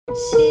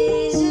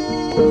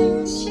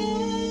Seasons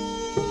change.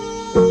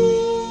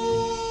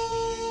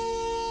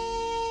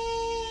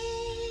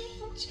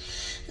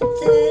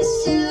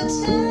 There's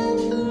still time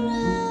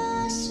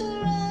for us to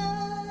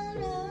run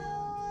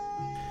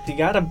away. You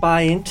gotta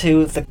buy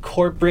into the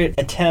corporate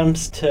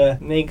attempts to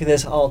make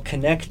this all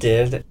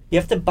connected. You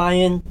have to buy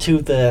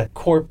into the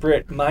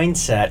corporate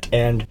mindset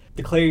and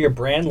declare your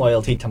brand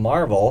loyalty to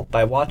Marvel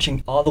by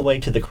watching all the way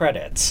to the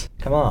credits.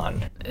 Come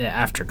on. Yeah,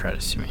 after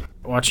credits, you mean.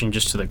 Watching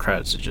just to the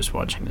credits is just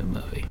watching the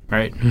movie,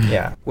 right?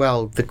 Yeah.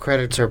 Well, the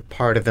credits are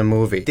part of the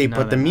movie. They No,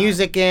 put the they're not.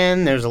 music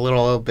in, there's a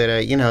little bit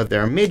of,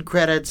 there are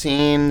mid-credit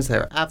scenes,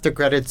 there are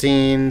after-credit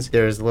scenes,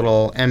 there's a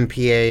little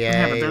MPAA.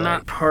 Yeah, but they're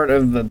not part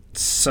of the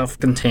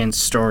self-contained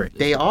story.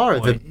 They are.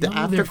 Boy, The no,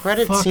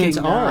 after-credit they're scenes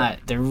fucking are. not.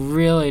 They're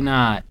really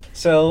not.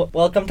 So,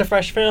 welcome to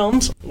Fresh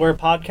Films. We're a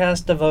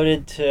podcast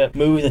devoted to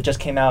movies that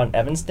just came out in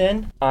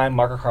Evanston. I'm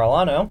Marco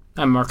Carolano.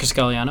 I'm Marcus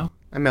Galliano.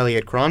 I'm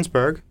Elliot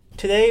Kronsberg.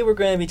 Today we're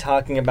going to be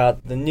talking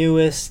about the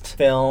newest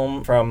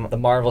film from the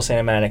Marvel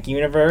Cinematic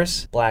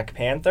Universe, Black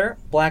Panther.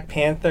 Black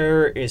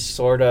Panther is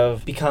sort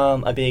of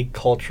become a big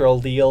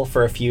cultural deal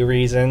for a few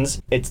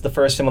reasons. It's the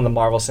first film in the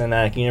Marvel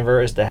Cinematic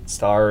Universe that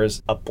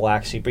stars a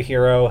black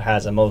superhero,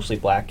 has a mostly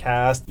black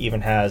cast,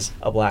 even has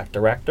a black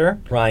director,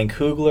 Ryan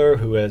Coogler,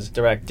 who has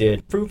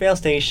directed Fruitvale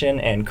Station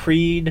and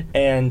Creed,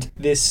 and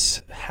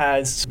this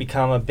has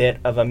become a bit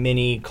of a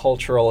mini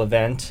cultural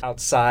event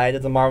outside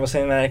of the Marvel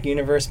Cinematic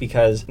Universe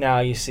because now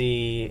you see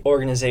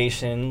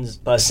organizations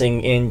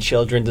busing in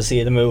children to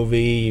see the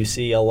movie. You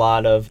see a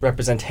lot of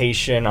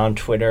representation on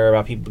Twitter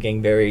about people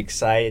getting very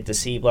excited to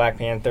see Black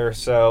Panther.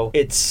 So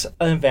it's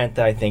an event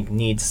that I think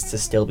needs to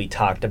still be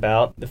talked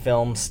about. The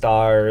film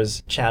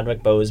stars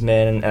Chadwick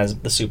Boseman as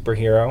the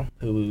superhero,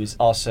 who's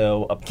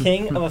also a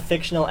king of a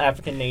fictional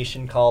African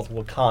nation called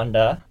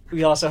Wakanda.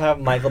 We also have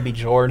Michael B.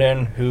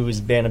 Jordan, who's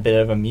been a bit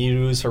of a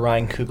muse for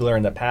Ryan Coogler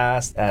in the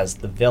past as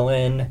the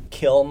villain,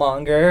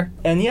 Killmonger.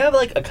 And you have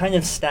like a kind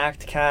of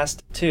stacked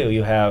cast too.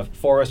 You have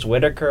Forrest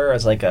Whitaker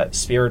as like a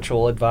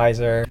spiritual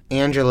advisor,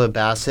 Angela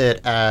Bassett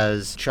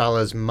as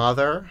T'Challa's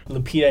mother.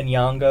 Lupita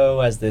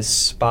Nyong'o as this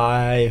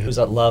spy who's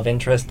a love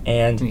interest,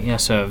 and You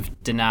also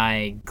have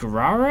Denai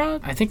Guerrera.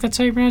 I think that's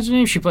how you pronounce her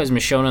name. She plays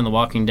Michonne in The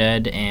Walking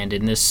Dead, and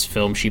in this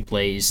film she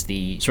plays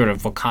the sort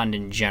of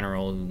Wakandan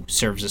general who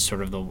serves as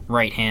sort of the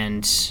right-hand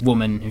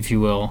woman, if you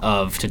will,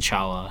 of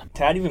T'Challa.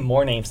 to add even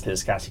more names to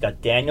this cast, you got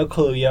Daniel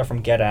Kaluuya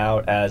from Get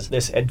Out as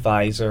this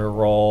advisor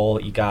role.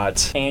 You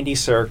got Andy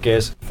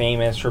Serkis,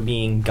 famous for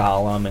being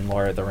Gollum in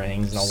Lord of the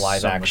Rings in a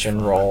live-action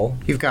fun. role.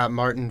 You've got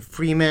Martin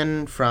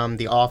Freeman from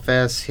The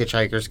Office,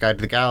 Hitchhiker's Guide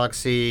to the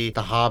Galaxy,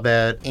 The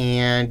Hobbit,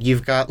 and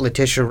you've got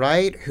Letitia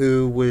Wright,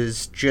 who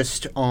was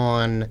just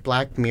on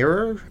Black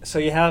Mirror. So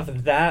you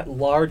have that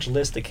large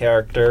list of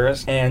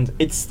characters, and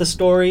it's the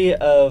story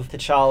of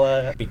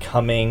T'Challa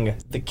becoming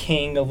the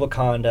king of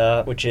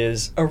Wakanda, which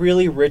is a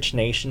really rich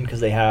nation because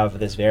they have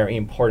this very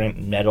important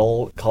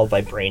metal called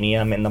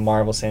vibranium in the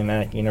Marvel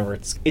Cinematic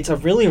Universe. It's a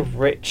really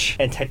rich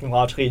and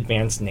technologically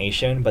advanced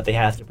nation, but they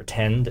have to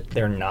pretend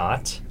they're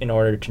not in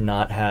order to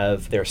not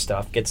have their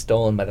stuff get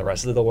stolen by the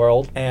rest of the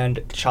world. And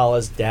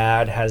T'Challa's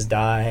dad has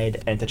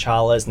died, and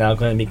T'Challa is now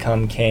going to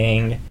become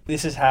king.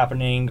 This is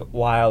happening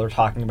while we're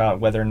talking about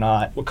whether or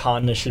not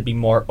Wakanda should be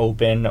more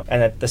open,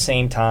 and at the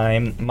same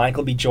time,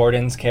 Michael B.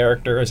 Jordan's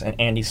characters and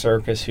Andy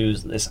Serkis,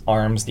 who's this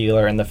arms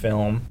dealer in the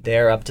film,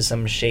 they're up to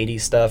some shady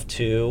stuff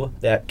too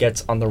that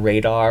gets on the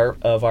radar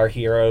of our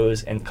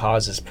heroes and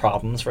causes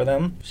problems for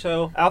them.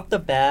 So out the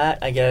bat,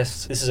 I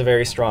guess this is a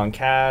very strong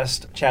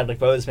cast. Chadwick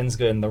Boseman's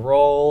good in the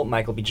role.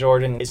 Michael B.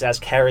 Jordan is as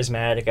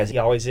charismatic as he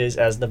always is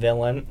as the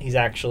villain. He's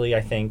actually,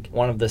 I think,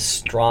 one of the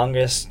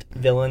strongest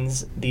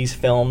villains these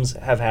films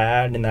have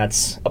had, and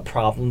that's a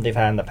problem they've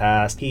had in the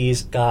past.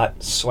 He's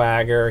got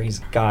swagger, he's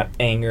got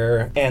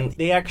anger, and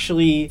they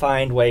actually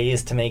find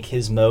ways to make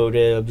his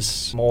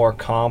motives more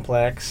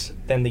complex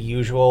than the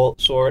usual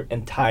sort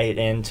and tie it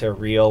into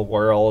real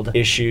world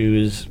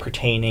issues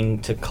pertaining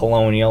to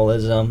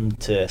colonialism,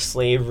 to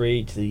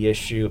slavery, to the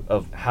issue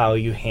of how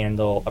you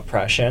handle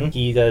oppression.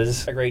 He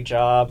does a great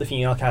job. The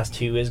female cast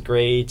too is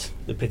great.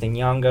 Lupita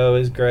Nyong'o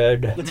is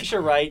good. Letitia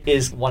Wright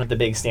is one of the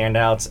big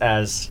standouts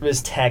as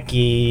this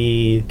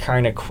techie,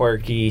 kind of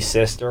quirky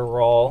sister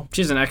role.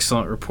 She has an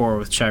excellent rapport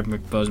with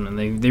Chadwick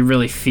Boseman. They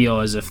really feel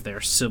as if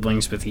they're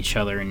siblings with each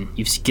other, and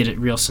you get a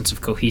real sense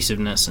of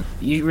cohesiveness. And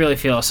you really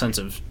feel a sense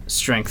of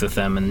strength with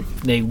them, and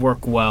they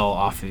work well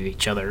off of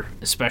each other,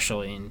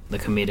 especially in the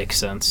comedic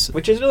sense.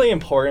 Which is really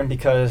important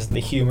because the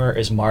humor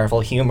is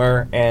Marvel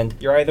humor, and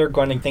you're either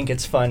going to think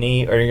it's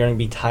funny or you're going to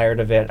be tired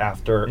of it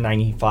after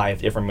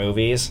 95 different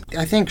movies.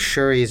 I think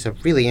Shuri is a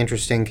really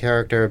interesting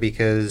character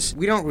because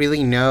we don't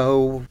really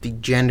know the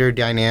gender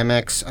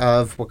dynamics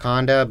of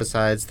Wakanda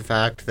besides the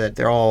fact that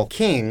they're all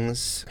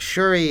kings.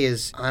 Shuri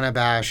is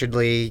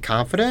unabashedly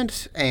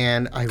confident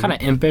and Kind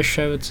of impish,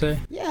 I would say.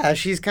 yeah,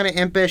 she's kind of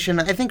impish,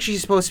 and I think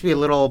she's supposed to be maybe a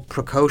little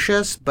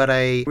precocious, but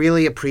I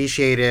really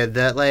appreciated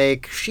that,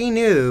 like, she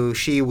knew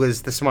she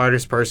was the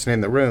smartest person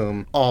in the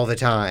room all the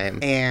time.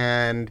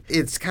 And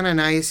it's kind of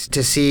nice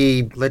to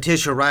see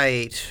Letitia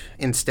Wright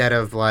instead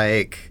of,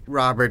 like,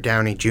 Robert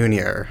Downey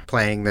Jr.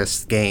 playing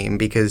this game,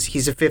 because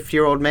he's a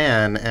 50-year-old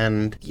man,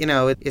 and, you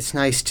know, it's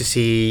nice to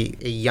see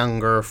a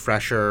younger,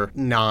 fresher,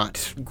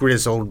 not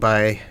grizzled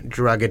by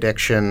drug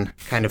addiction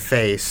kind of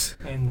face.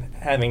 And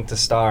having to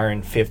star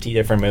in 50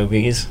 different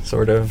movies,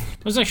 sort of.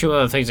 That was actually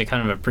one of the things I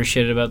kind of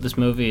appreciated about this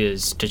movie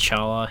is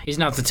T'Challa. He's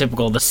not the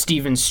typical, the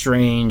Stephen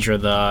Strange or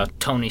the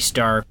Tony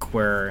Stark,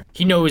 where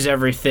he knows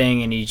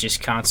everything and he's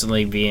just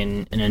constantly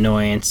being an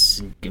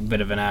annoyance, a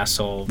bit of an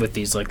asshole with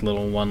these like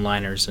little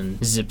one-liners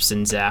and zips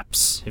and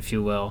zaps, if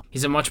you will.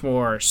 He's a much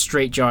more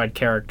straight-jawed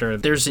character.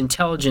 There's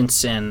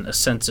intelligence and a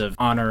sense of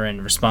honor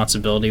and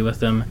responsibility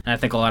with him, and I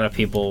think a lot of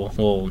people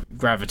will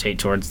gravitate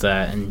towards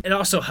that. And it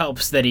also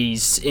helps that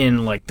he's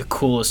in like the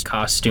coolest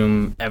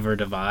costume ever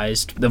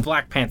devised. The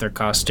Black Panther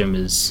costume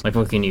is, like,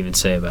 what can you even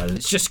say about it?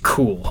 It's just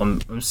cool.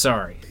 I'm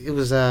sorry. It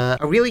was a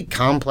really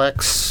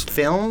complex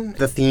film,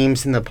 the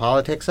themes and the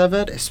politics of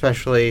it,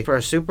 especially for a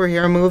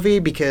superhero movie,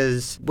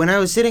 because when I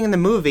was sitting in the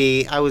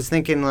movie, I was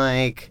thinking,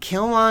 like,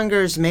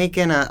 Killmonger's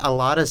making a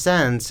lot of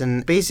sense,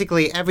 and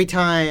basically every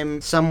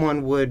time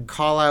someone would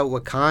call out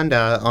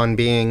Wakanda on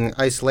being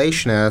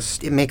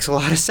isolationist, it makes a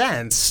lot of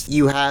sense.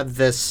 You have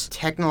this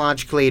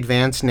technologically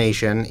advanced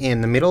nation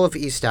in the middle of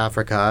East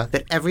Africa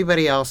that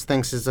everybody else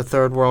thinks is a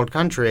third world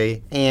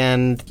country,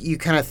 and you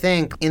kind of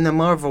think, in the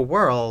Marvel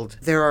world,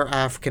 there are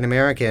African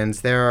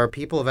Americans, there are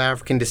people of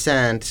African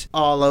descent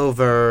all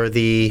over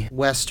the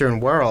Western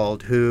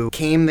world who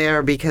came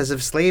there because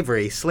of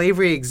slavery.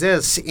 Slavery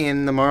exists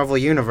in the Marvel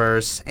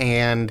universe,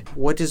 and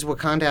what does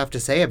Wakanda have to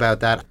say about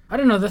that? I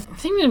don't know, the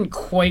thing that didn't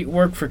quite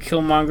work for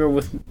Killmonger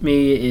with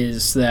me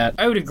is that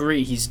I would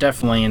agree he's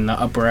definitely in the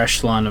upper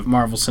echelon of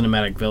Marvel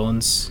cinematic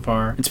villains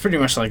far. It's pretty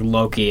much like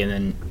Loki and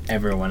then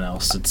everyone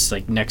else. It's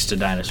like next to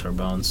Dinosaur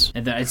Bones.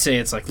 And I'd say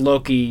it's like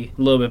Loki,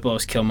 a little bit below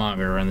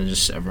Killmonger, and then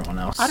just everyone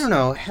else. I don't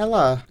know.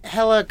 Hela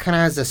kind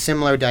of has a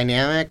similar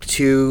dynamic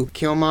to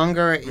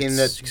Killmonger in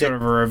that sort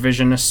of a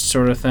revisionist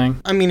sort of thing.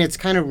 I mean, it's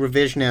kind of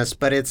revisionist,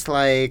 but it's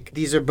like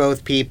these are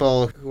both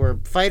people who are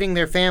fighting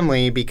their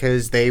family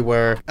because they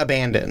were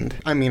abandoned.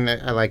 I mean,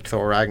 I liked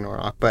Thor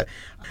Ragnarok, but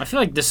I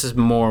feel like this is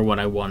more what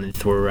I wanted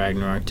Thor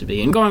Ragnarok to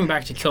be. And going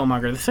back to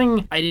Killmonger, the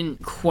thing I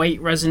didn't quite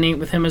resonate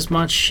with him as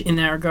much in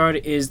that regard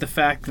is the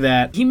fact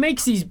that he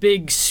makes these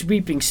big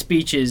sweeping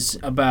speeches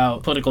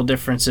about political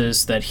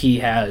differences that he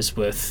has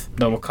with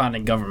the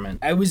Wakandan government.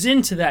 I was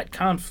into that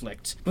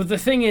conflict. But the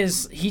thing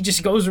is, he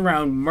just goes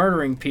around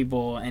murdering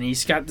people, and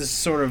he's got this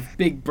sort of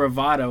big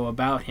bravado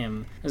about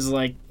him. It's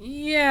like,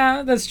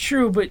 yeah, that's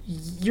true, but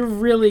you're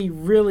really,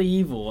 really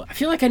evil. I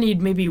feel like I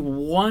need maybe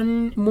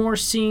one more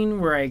scene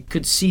where I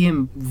could see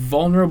him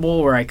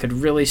vulnerable, where I could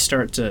really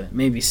start to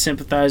maybe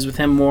sympathize with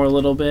him more a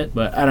little bit.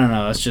 But I don't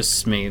know, that's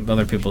just me.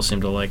 Other people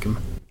seem to like him.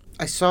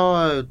 I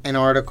saw an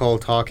article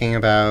talking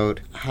about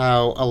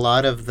how a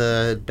lot of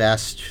the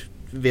best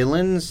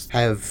villains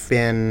have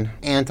been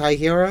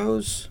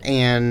anti-heroes,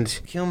 and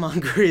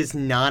Killmonger is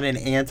not an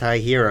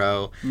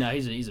anti-hero. No,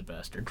 he's a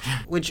bastard.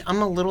 Which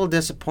I'm a little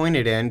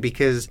disappointed in,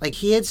 because like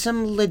he had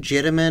some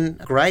legitimate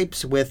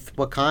gripes with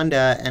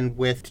Wakanda and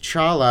with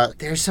T'Challa.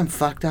 There's some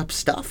fucked up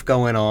stuff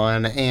going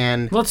on,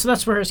 and well,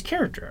 that's where his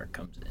character arc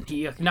comes in.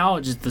 He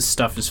acknowledges this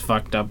stuff is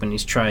fucked up and he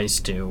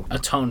tries to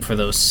atone for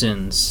those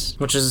sins,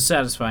 which is a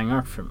satisfying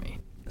arc for me.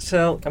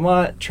 So, I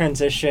want to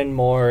transition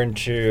more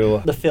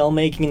into the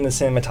filmmaking and the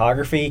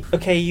cinematography.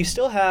 Okay, you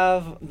still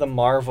have the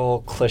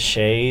Marvel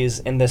cliches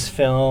in this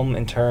film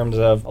in terms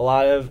of a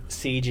lot of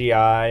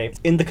CGI.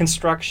 In the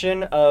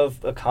construction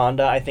of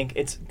Wakanda, I think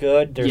it's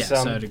good. Yes,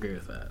 I'd agree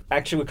with that.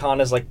 Actually,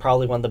 Wakanda is like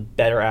probably one of the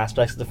better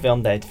aspects of the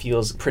film, that it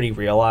feels pretty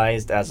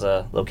realized as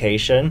a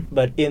location.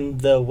 But in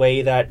the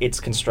way that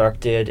it's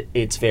constructed,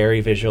 it's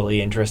very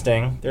visually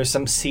interesting. There's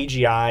some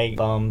CGI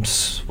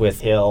bumps with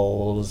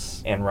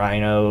hills and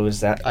rhinos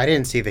that I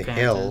didn't see the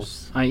Panthers.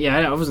 hills.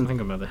 I wasn't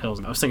thinking about the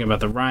hills. I was thinking about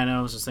the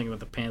rhinos, I was thinking about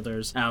the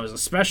panthers. And I was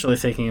especially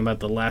thinking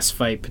about the last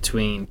fight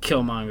between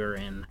Killmonger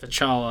and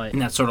T'Challa in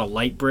that sort of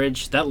light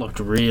bridge. That looked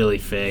really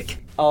fake.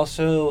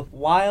 Also,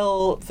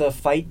 while the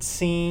fight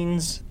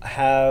scenes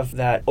have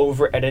that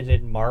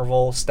over-edited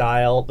Marvel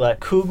style,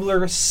 but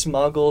Coogler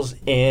smuggles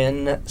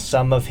in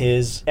some of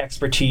his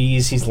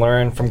expertise he's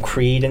learned from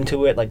Creed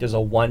into it. Like, there's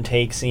a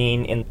one-take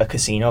scene in a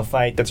casino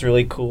fight that's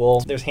really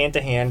cool. There's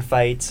hand-to-hand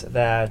fights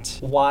that,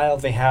 while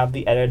they have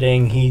the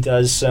editing, he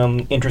does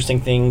some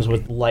interesting things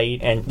with light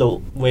and the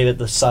way that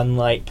the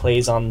sunlight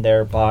plays on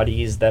their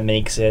bodies that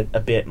makes it a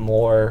bit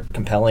more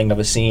compelling of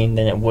a scene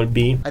than it would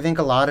be. I think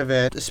a lot of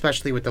it,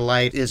 especially with the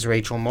light, is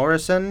Rachel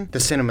Morrison, the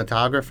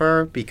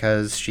cinematographer,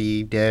 because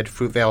she did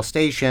Fruitvale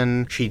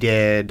Station, she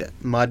did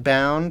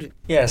Mudbound.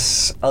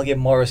 Yes, I'll give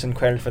Morrison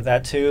credit for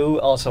that too.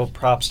 Also,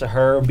 props to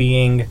her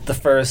being the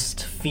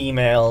first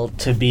female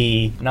to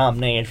be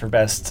nominated for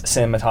Best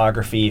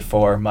Cinematography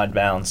for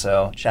Mudbound,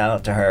 so shout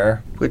out to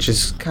her. Which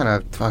is kind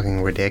of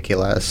fucking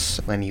ridiculous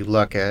when you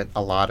look at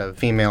a lot of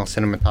female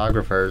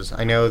cinematographers.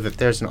 I know that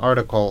there's an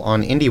article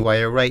on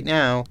IndieWire right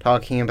now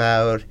talking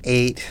about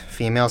 8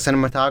 female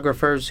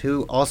cinematographers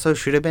who also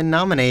should have been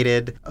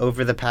nominated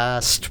over the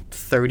past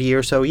 30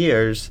 or so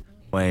years.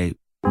 Wait.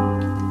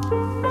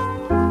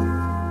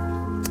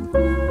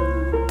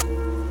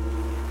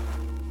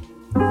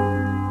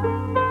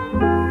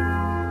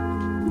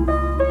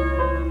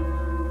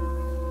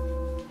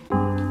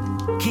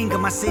 King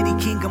of my city,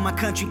 king of my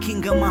country,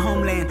 king of my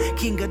homeland,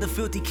 king of the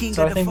filthy, king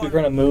So of I the think we're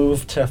going to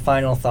move to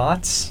final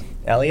thoughts.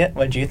 Elliot,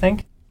 what did you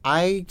think?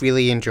 I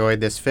really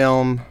enjoyed this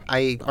film.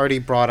 I already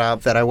brought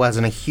up that I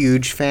wasn't a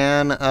huge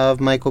fan of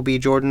Michael B.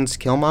 Jordan's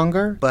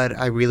Killmonger, but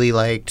I really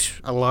liked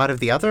a lot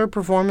of the other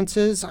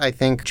performances. I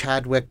think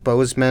Chadwick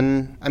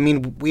Boseman, I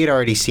mean, we had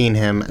already seen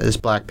him as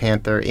Black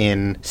Panther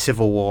in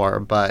Civil War,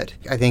 but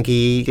I think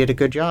he did a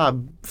good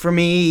job. For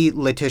me,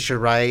 Letitia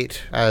Wright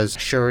as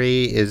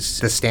Shuri is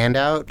the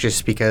standout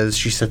just because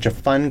she's such a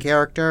fun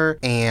character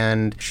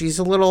and she's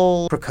a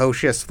little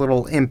precocious, a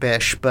little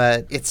impish,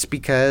 but it's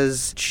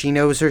because she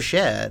knows her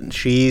shit.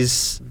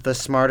 She's the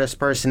smartest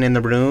person in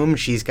the room.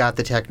 She's got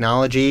the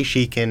technology.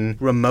 She can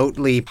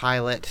remotely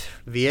pilot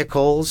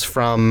vehicles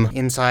from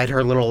inside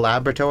her little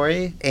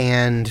laboratory.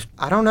 And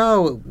I don't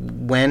know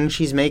when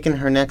she's making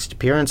her next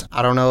appearance.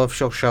 I don't know if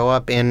she'll show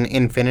up in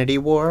Infinity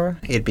War.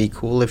 It'd be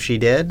cool if she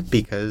did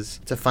because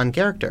it's a fun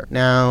character.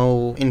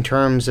 Now, in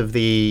terms of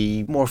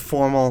the more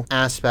formal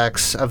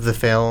aspects of the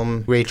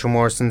film, Rachel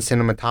Morrison's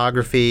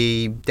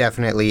cinematography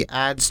definitely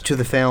adds to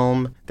the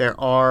film. There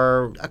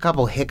are a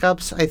couple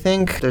hiccups, I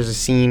think. There's a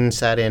scene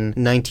set in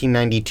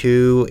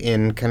 1992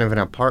 in kind of an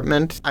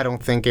apartment. I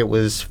don't think it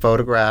was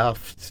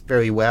photographed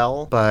very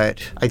well,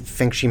 but I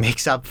think she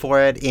makes up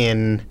for it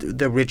in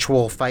the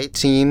ritual fight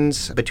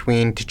scenes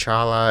between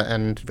T'Challa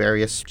and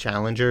various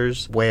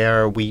challengers,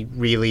 where we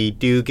really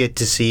do get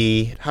to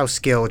see how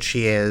skilled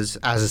she is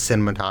as a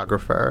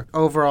cinematographer.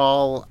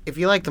 Overall, if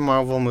you like the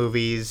Marvel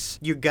movies,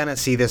 you're gonna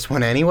see this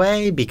one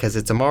anyway because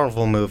it's a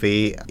Marvel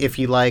movie. If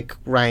you like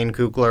Ryan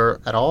Coogler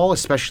at all,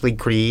 especially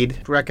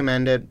Creed,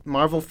 recommend it.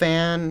 Marvel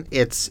fan,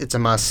 it's a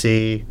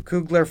must-see.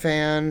 Coogler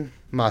fan,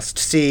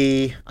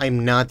 must-see.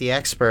 I'm not the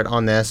expert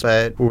on this,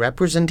 but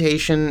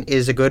representation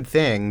is a good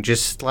thing.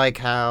 Just like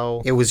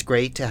how it was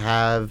great to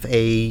have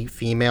a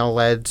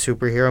female-led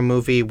superhero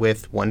movie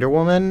with Wonder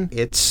Woman,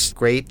 it's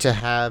great to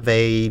have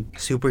a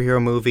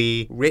superhero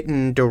movie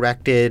written,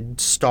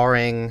 directed,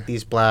 starring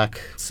these black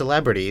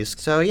celebrities.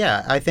 So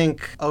yeah, I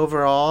think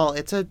overall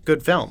it's a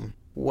good film.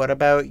 What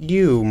about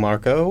you,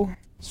 Marco?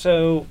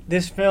 So,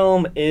 this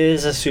film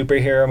is a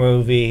superhero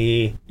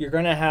movie. You're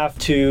going to have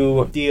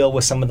to deal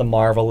with some of the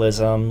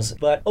Marvelisms,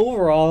 but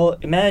overall,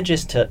 it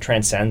manages to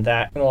transcend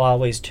that in a lot of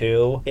ways,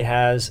 too. It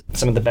has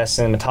some of the best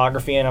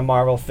cinematography in a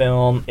Marvel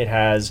film. It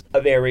has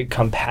a very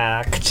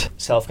compact,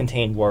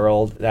 self-contained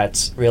world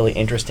that's really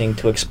interesting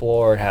to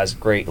explore. It has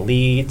great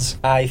leads.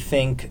 I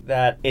think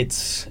that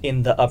it's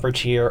in the upper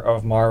tier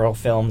of Marvel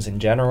films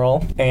in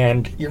general,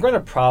 and you're going to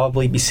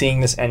probably be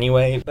seeing this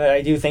anyway, but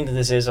I do think that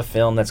this is a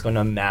film that's going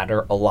to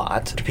matter a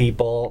lot to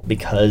people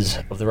because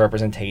of the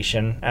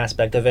representation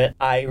aspect of it.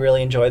 I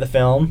really enjoy the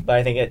film, but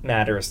I think it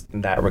matters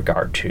in that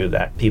regard too,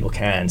 that people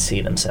can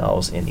see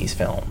themselves in these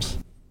films.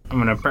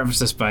 I'm going to preface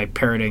this by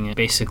parroting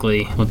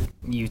basically what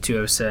you two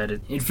have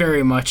said. It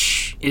very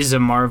much is a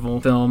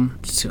Marvel film.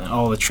 It's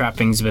all the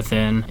trappings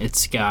within.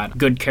 It's got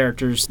good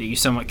characters that you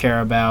somewhat care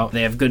about.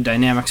 They have good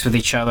dynamics with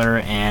each other,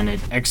 and it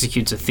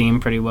executes a theme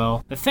pretty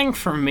well. The thing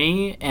for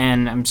me,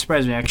 and I'm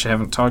surprised we actually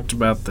haven't talked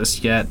about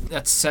this yet,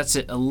 that sets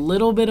it a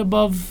little bit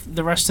above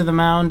the rest of the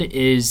mound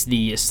is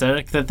the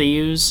aesthetic that they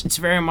use. It's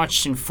very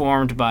much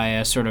informed by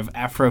a sort of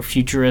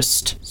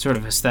Afrofuturist sort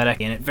of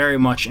aesthetic, and it very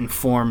much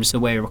informs the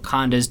way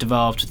Wakanda is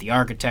developed, the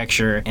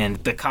architecture and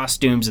the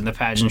costumes and the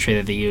pageantry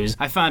that they use.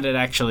 I found it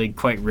actually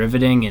quite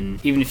riveting,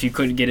 and even if you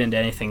couldn't get into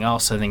anything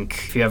else, I think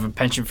if you have a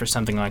penchant for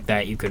something like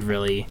that, you could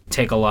really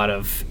take a lot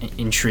of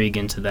intrigue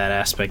into that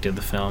aspect of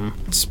the film.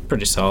 It's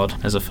pretty solid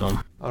as a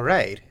film. All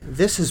right,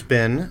 this has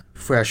been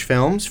Fresh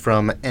Films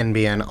from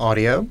NBN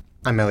Audio.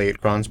 I'm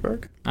Elliot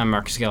Gronsberg. I'm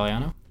Marcus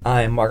Galliano.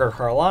 I'm Marco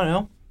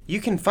Carolano.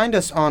 You can find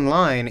us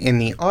online in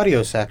the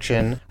audio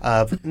section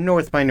of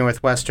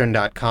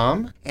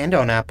northbynorthwestern.com and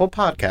on Apple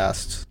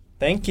Podcasts.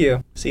 Thank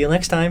you. See you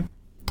next time.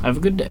 Have a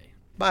good day.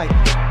 Bye.